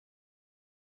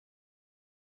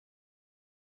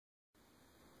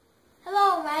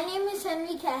my name is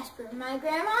Henry Casper. My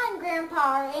grandma and grandpa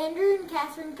are Andrew and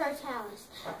Catherine Cartalis.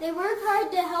 They work hard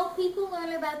to help people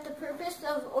learn about the purpose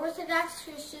of Orthodox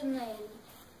Christian Laity.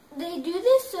 They do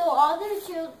this so all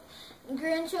their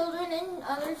grandchildren and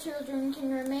other children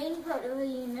can remain part of a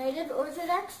united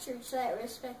Orthodox Church that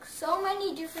respects so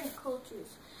many different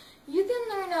cultures. You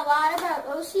can learn a lot about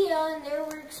OCL and their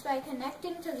works by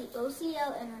connecting to the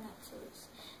OCL Internet Service.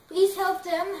 Please help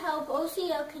them help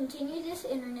OCL continue this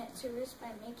Internet service by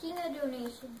making a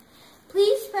donation.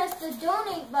 Please press the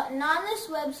donate button on this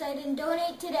website and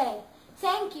donate today.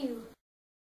 Thank you.